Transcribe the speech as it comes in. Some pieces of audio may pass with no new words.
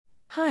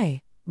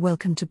Hi,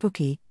 welcome to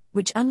Bookey,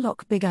 which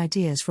unlock big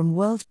ideas from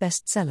world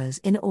bestsellers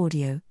in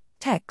audio,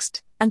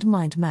 text, and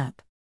mind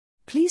map.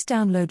 Please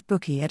download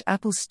Bookey at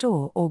Apple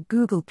Store or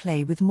Google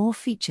Play with more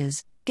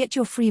features. Get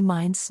your free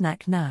mind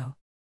snack now.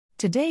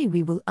 Today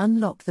we will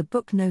unlock the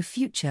book No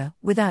Future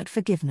Without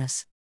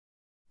Forgiveness.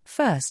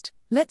 First,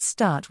 let's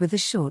start with a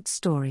short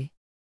story.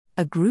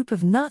 A group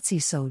of Nazi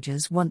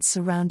soldiers once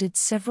surrounded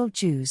several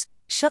Jews,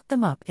 shut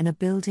them up in a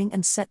building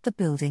and set the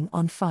building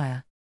on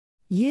fire.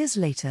 Years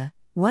later,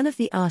 one of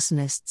the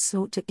arsonists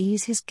sought to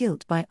ease his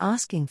guilt by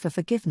asking for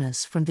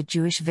forgiveness from the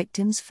Jewish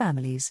victims'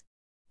 families.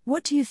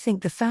 What do you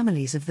think the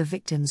families of the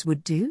victims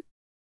would do?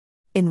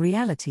 In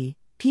reality,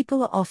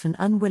 people are often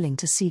unwilling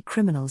to see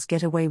criminals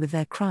get away with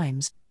their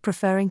crimes,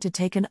 preferring to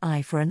take an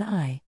eye for an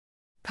eye.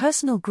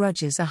 Personal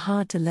grudges are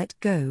hard to let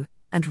go,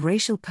 and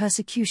racial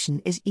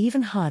persecution is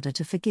even harder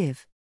to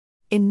forgive.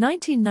 In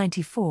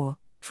 1994,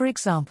 for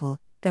example,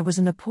 there was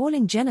an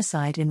appalling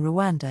genocide in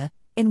Rwanda,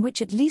 in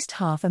which at least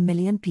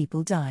 500,000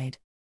 people died.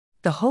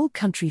 The whole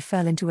country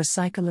fell into a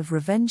cycle of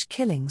revenge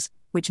killings,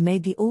 which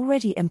made the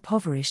already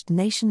impoverished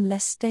nation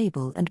less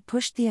stable and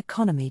pushed the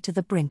economy to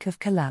the brink of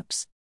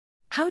collapse.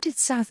 How did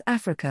South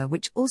Africa,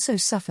 which also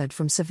suffered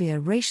from severe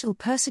racial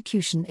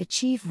persecution,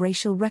 achieve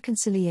racial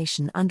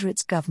reconciliation under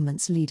its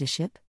government's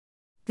leadership?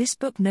 This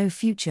book No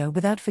Future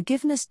Without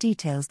Forgiveness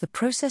details the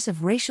process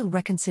of racial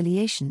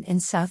reconciliation in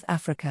South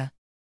Africa.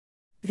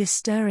 This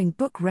stirring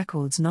book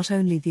records not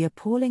only the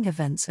appalling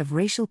events of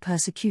racial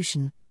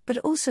persecution, but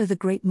also the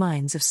great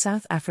minds of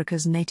South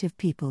Africa's native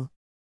people.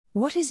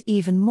 What is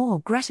even more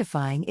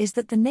gratifying is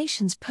that the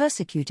nation's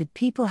persecuted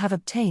people have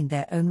obtained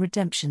their own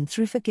redemption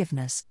through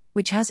forgiveness,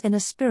 which has in a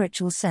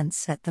spiritual sense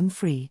set them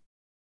free.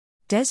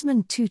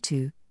 Desmond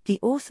Tutu, the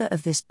author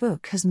of this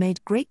book, has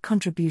made great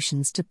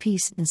contributions to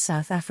peace in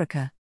South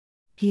Africa.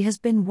 He has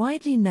been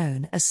widely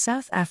known as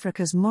South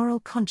Africa's moral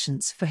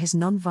conscience for his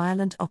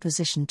non-violent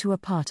opposition to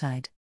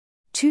apartheid.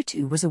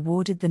 Tutu was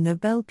awarded the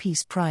Nobel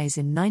Peace Prize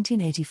in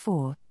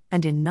 1984,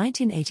 and in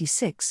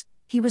 1986,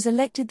 he was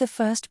elected the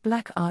first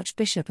black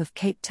Archbishop of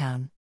Cape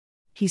Town.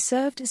 He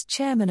served as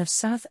chairman of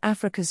South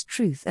Africa's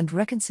Truth and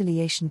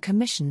Reconciliation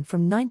Commission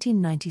from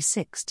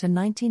 1996 to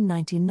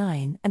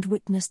 1999 and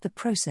witnessed the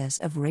process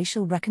of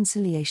racial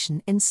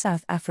reconciliation in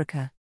South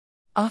Africa.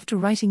 After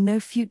writing No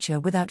Future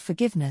Without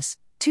Forgiveness,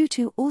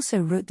 Tutu also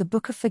wrote the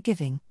Book of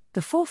Forgiving,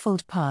 The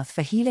Fourfold Path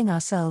for Healing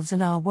Ourselves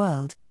and Our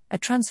World, a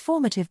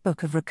transformative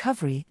book of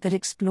recovery that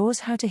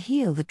explores how to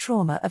heal the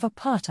trauma of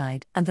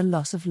apartheid and the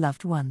loss of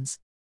loved ones.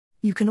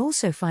 You can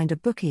also find a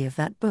Bookey of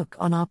that book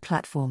on our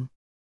platform.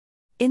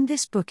 In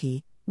this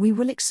Bookey, we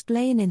will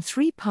explain in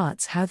 3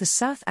 parts how the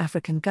South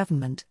African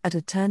government, at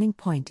a turning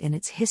point in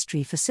its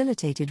history,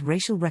 facilitated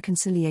racial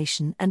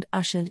reconciliation and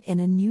ushered in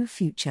a new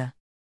future.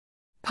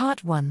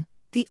 Part 1: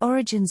 The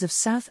Origins of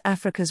South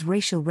Africa's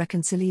Racial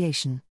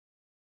Reconciliation.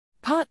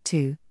 Part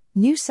 2: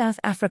 New South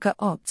Africa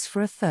opts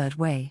for a third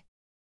way.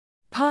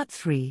 Part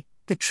 3: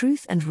 The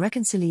Truth and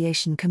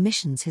Reconciliation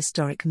Commission's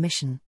Historic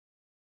Mission.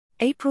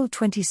 April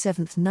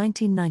 27,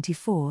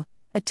 1994,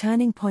 a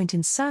turning point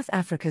in South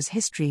Africa's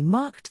history,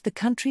 marked the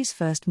country's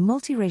first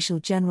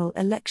multiracial general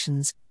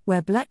elections,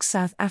 where black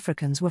South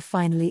Africans were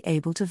finally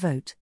able to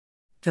vote.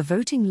 The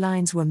voting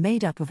lines were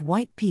made up of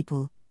white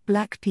people,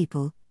 black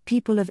people,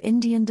 people of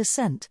Indian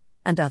descent,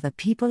 and other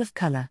people of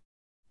color.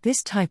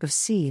 This type of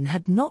scene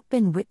had not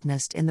been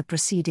witnessed in the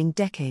preceding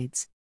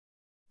decades.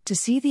 To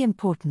see the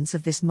importance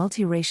of this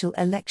multiracial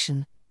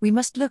election, we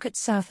must look at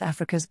South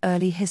Africa's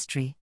early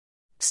history.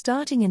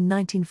 Starting in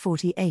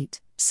 1948,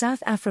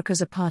 South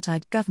Africa's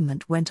apartheid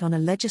government went on a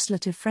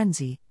legislative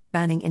frenzy,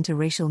 banning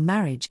interracial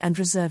marriage and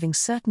reserving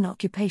certain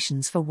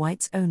occupations for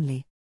whites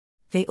only.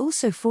 They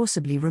also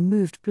forcibly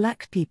removed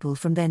black people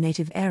from their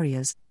native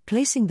areas,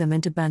 placing them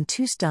into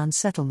Bantustan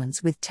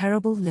settlements with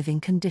terrible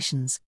living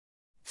conditions.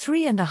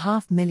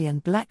 3.5 million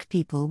black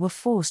people were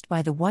forced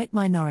by the white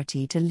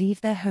minority to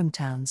leave their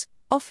hometowns,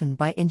 often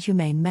by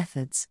inhumane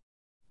methods.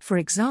 For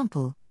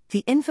example,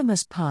 the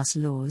infamous pass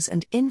laws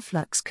and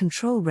influx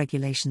control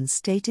regulations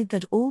stated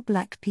that all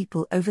black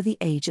people over the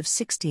age of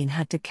 16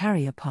 had to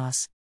carry a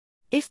pass.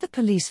 If the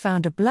police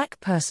found a black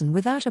person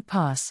without a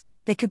pass,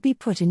 they could be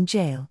put in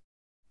jail.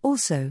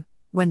 Also,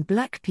 when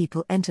black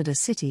people entered a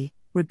city,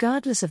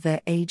 regardless of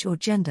their age or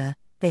gender,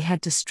 they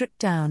had to strip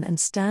down and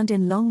stand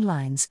in long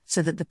lines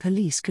so that the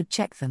police could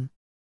check them.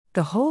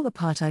 The whole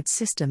apartheid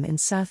system in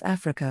South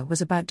Africa was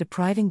about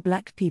depriving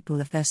black people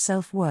of their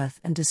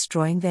self-worth and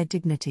destroying their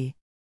dignity.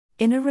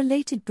 In a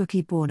related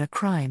Bookey Born a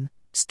Crime,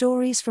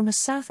 Stories from a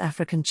South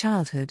African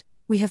Childhood,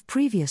 we have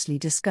previously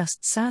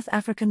discussed South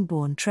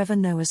African-born Trevor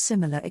Noah's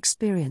similar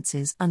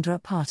experiences under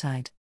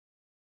apartheid.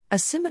 A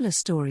similar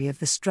story of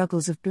the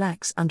struggles of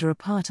blacks under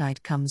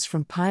apartheid comes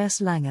from Pius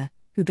Langer,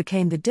 who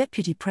became the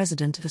deputy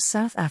president of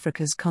South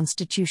Africa's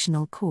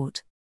Constitutional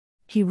Court.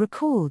 He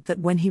recalled that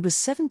when he was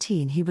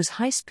 17 he was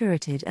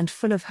high-spirited and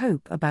full of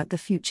hope about the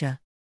future.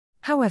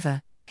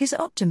 However, his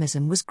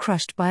optimism was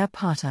crushed by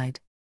apartheid.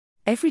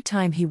 Every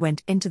time he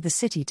went into the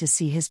city to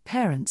see his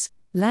parents,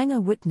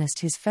 Langer witnessed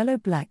his fellow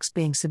blacks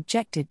being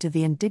subjected to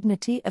the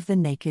indignity of the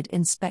naked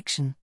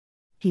inspection.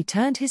 He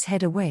turned his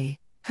head away,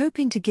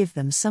 hoping to give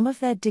them some of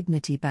their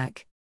dignity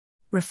back.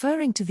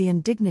 Referring to the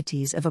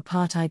indignities of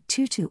apartheid,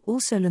 Tutu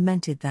also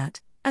lamented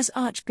that, as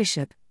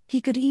Archbishop, he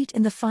could eat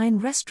in the fine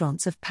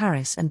restaurants of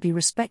Paris and be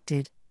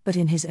respected, but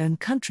in his own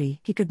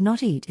country he could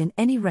not eat in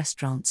any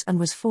restaurants and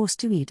was forced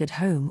to eat at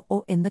home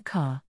or in the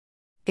car.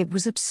 It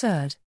was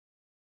absurd.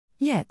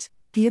 Yet,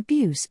 the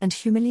abuse and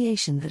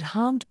humiliation that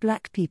harmed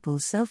black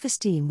people's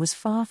self-esteem was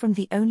far from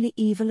the only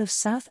evil of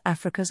South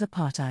Africa's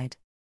apartheid.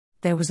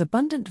 There was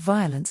abundant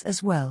violence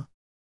as well.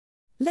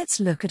 Let's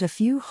look at a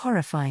few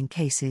horrifying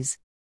cases.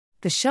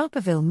 The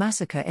Sharperville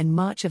massacre in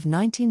March of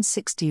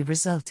 1960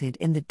 resulted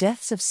in the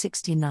deaths of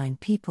 69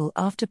 people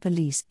after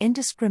police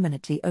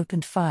indiscriminately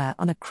opened fire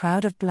on a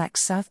crowd of black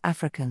South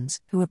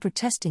Africans who were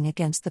protesting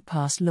against the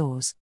passed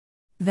laws.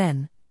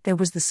 Then, there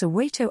was the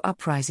Soweto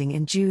uprising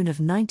in June of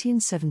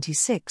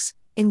 1976,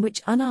 in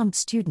which unarmed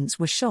students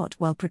were shot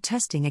while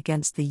protesting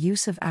against the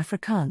use of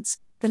Afrikaans,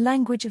 the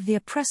language of the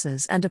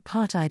oppressors and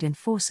apartheid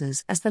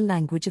enforcers, as the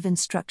language of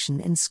instruction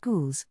in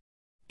schools.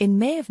 In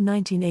May of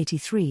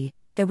 1983,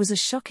 there was a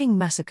shocking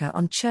massacre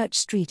on Church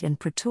Street in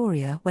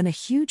Pretoria when a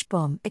huge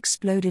bomb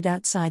exploded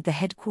outside the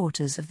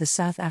headquarters of the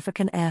South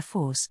African Air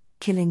Force,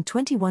 killing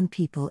 21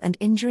 people and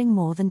injuring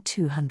more than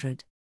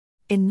 200.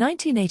 In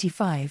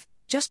 1985,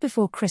 just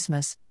before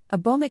Christmas, a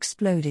bomb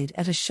exploded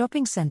at a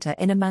shopping center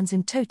in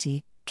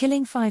Amanzimtoti,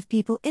 killing 5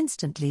 people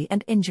instantly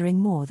and injuring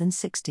more than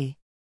 60.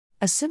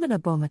 A similar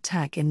bomb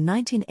attack in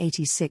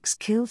 1986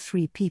 killed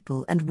 3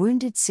 people and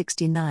wounded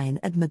 69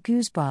 at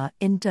Magoo's Bar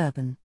in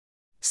Durban.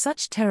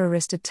 Such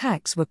terrorist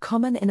attacks were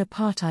common in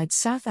apartheid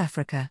South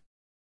Africa.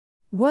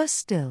 Worse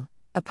still,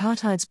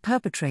 apartheid's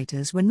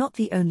perpetrators were not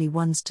the only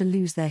ones to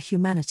lose their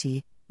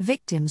humanity.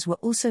 Victims were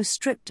also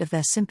stripped of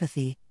their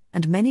sympathy,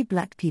 and many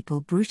black people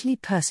brutally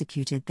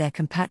persecuted their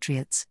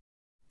compatriots.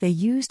 They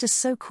used a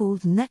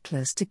so-called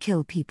necklace to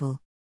kill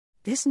people.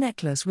 This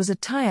necklace was a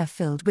tire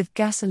filled with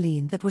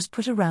gasoline that was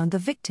put around the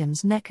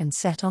victim's neck and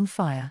set on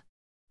fire.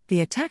 The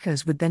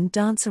attackers would then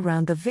dance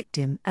around the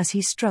victim as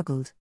he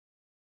struggled.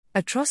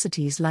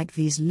 Atrocities like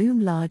these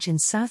loom large in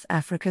South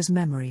Africa's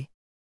memory.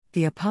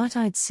 The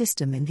apartheid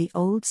system in the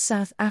old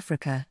South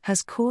Africa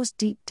has caused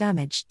deep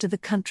damage to the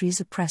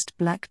country's oppressed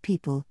black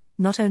people,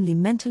 not only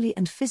mentally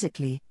and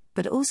physically,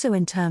 but also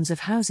in terms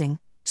of housing,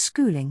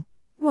 schooling,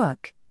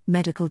 work,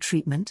 medical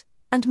treatment,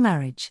 and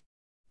marriage.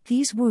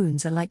 These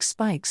wounds are like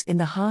spikes in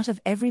the heart of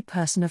every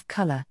person of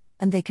color,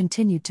 and they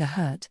continued to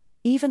hurt,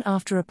 even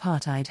after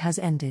apartheid has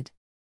ended.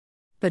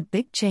 But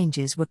big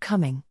changes were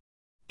coming.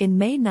 In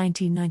May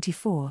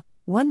 1994,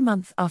 1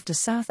 month after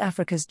South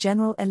Africa's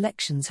general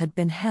elections had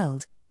been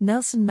held,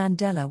 Nelson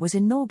Mandela was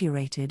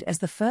inaugurated as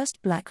the first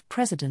black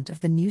president of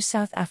the new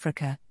South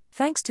Africa.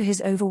 Thanks to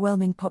his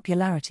overwhelming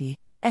popularity,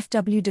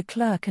 F.W. de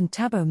Klerk and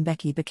Thabo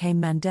Mbeki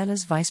became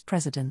Mandela's vice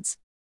presidents.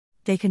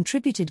 They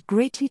contributed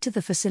greatly to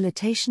the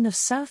facilitation of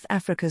South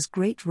Africa's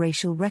great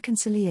racial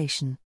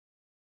reconciliation.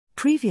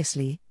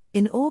 Previously,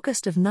 in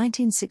August of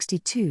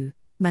 1962,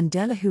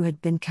 Mandela, who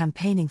had been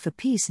campaigning for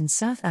peace in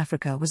South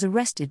Africa, was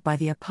arrested by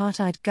the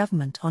apartheid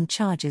government on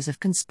charges of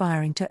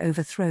conspiring to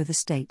overthrow the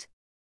state.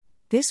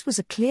 This was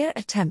a clear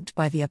attempt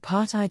by the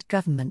apartheid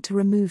government to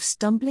remove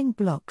stumbling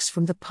blocks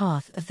from the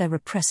path of their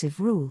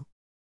repressive rule.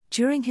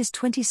 During his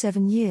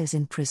 27 years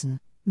in prison,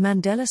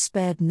 Mandela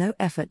spared no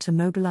effort to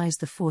mobilize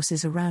the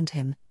forces around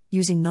him,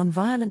 using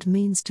nonviolent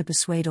means to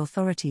persuade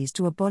authorities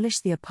to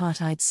abolish the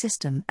apartheid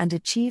system and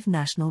achieve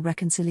national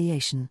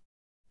reconciliation.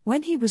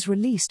 When he was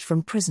released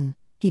from prison,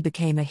 he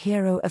became a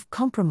hero of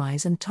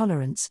compromise and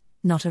tolerance,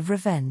 not of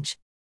revenge.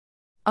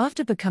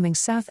 After becoming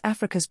South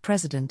Africa's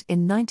president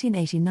in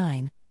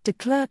 1989, de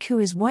Klerk, who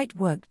is white,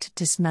 worked to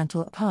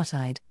dismantle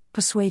apartheid,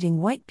 persuading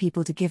white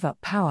people to give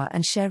up power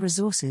and share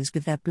resources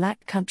with their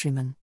black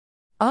countrymen.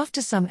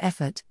 After some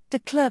effort, de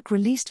Klerk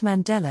released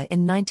Mandela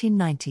in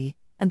 1990,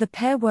 and the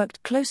pair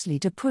worked closely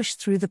to push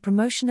through the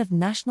Promotion of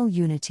National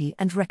Unity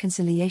and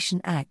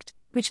Reconciliation Act,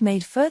 which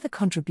made further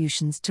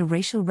contributions to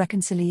racial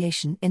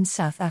reconciliation in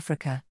South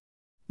Africa.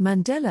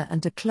 Mandela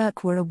and de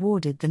Klerk were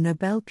awarded the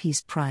Nobel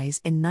Peace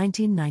Prize in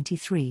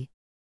 1993.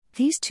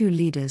 These two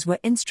leaders were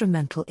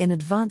instrumental in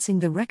advancing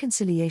the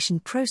reconciliation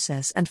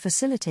process and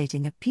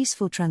facilitating a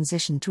peaceful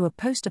transition to a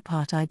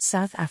post-apartheid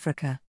South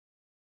Africa.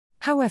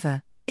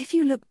 However, if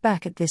you look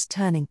back at this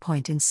turning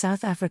point in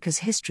South Africa's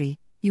history,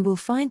 you will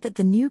find that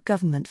the new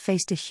government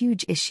faced a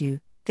huge issue: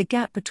 the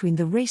gap between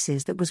the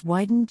races that was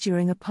widened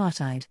during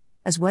apartheid,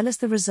 as well as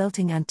the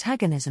resulting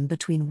antagonism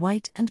between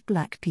white and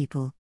black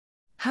people.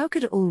 How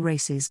could all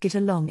races get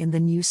along in the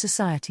new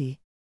society?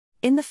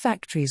 In the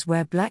factories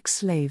where black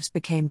slaves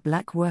became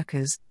black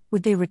workers,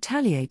 would they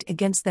retaliate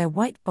against their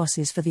white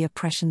bosses for the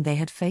oppression they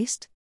had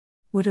faced?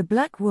 Would a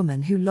black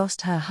woman who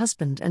lost her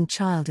husband and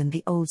child in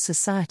the old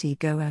society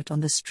go out on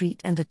the street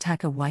and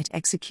attack a white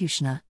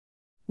executioner?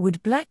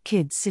 Would black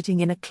kids sitting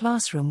in a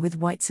classroom with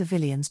white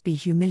civilians be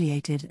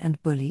humiliated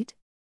and bullied?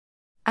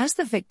 As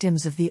the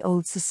victims of the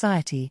old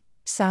society,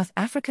 South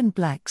African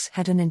blacks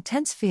had an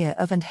intense fear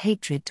of and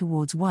hatred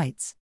towards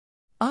whites.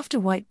 After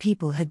white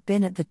people had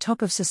been at the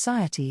top of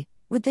society,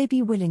 would they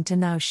be willing to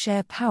now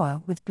share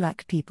power with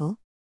black people?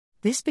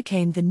 This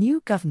became the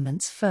new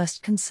government's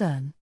first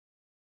concern.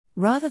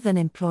 Rather than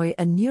employ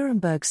a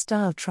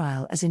Nuremberg-style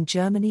trial as in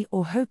Germany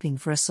or hoping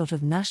for a sort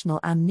of national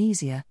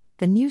amnesia,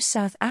 the new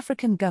South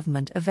African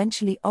government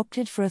eventually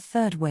opted for a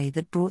third way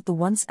that brought the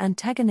once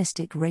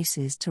antagonistic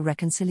races to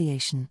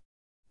reconciliation.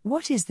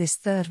 What is this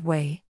third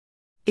way?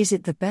 Is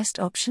it the best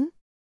option?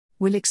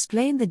 We'll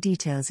explain the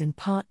details in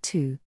Part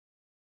 2.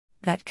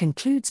 That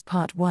concludes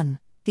Part 1,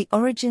 the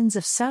origins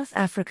of South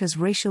Africa's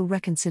racial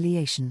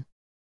reconciliation.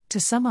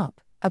 To sum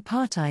up,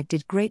 apartheid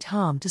did great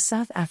harm to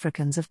South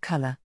Africans of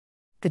color.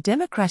 The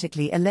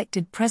democratically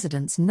elected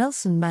presidents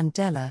Nelson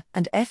Mandela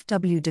and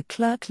F.W. de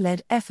Klerk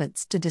led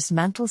efforts to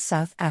dismantle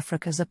South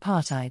Africa's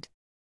apartheid.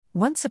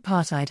 Once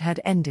apartheid had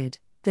ended,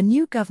 the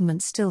new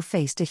government still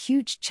faced a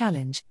huge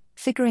challenge,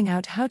 figuring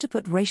out how to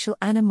put racial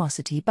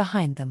animosity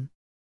behind them.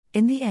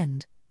 In the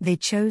end, they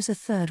chose a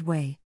third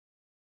way.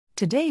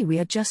 Today we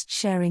are just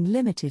sharing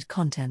limited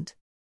content.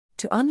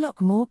 To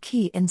unlock more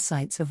key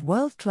insights of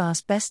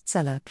world-class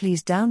bestseller,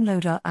 please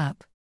download our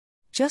app.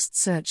 Just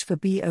search for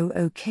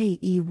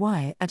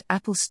BOOKEY at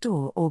Apple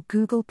Store or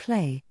Google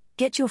Play.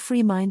 Get your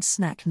free mind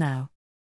snack now.